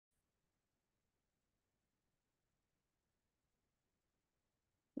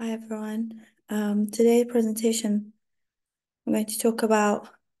Hi everyone. Today's presentation, I'm going to talk about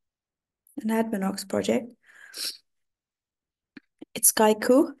an Admanox project. It's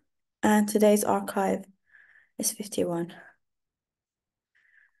Cáicu, and today's archive is 51.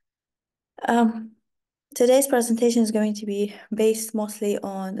 Today's presentation is going to be based mostly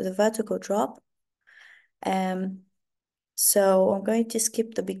on the vertical drop. So I'm going to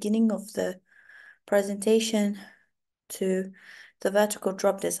skip the beginning of the presentation to the vertical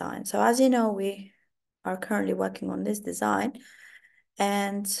drop design. So as you know, we are currently working on this design,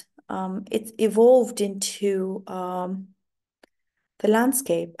 and it evolved into the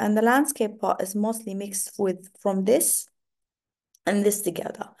landscape, and the landscape part is mostly mixed from this and this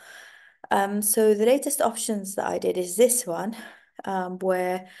together. So the latest options that I did is this one,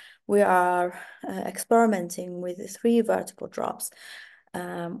 where we are experimenting with 3 vertical drops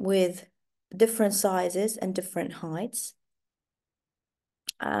with different sizes and different heights.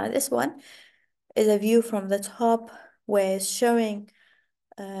 This one is a view from the top where it's showing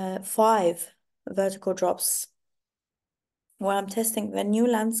 5 vertical drops where I'm testing the new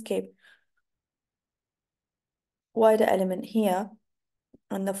landscape wider element here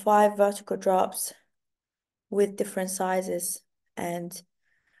and the 5 vertical drops with different sizes and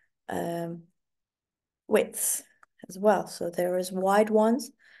widths as well. So there is wide ones,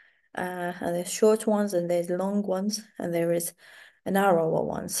 and there's short ones, and there's long ones, and there is narrower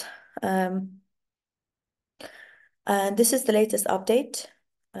ones. And this is the latest update.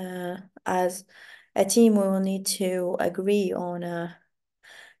 As a team, we will need to agree on a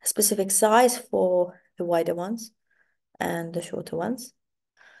specific size for the wider ones and the shorter ones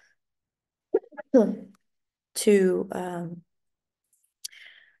to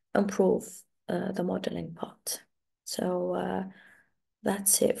improve the modeling part. So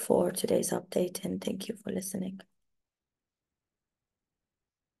that's it for today's update, and thank you for listening.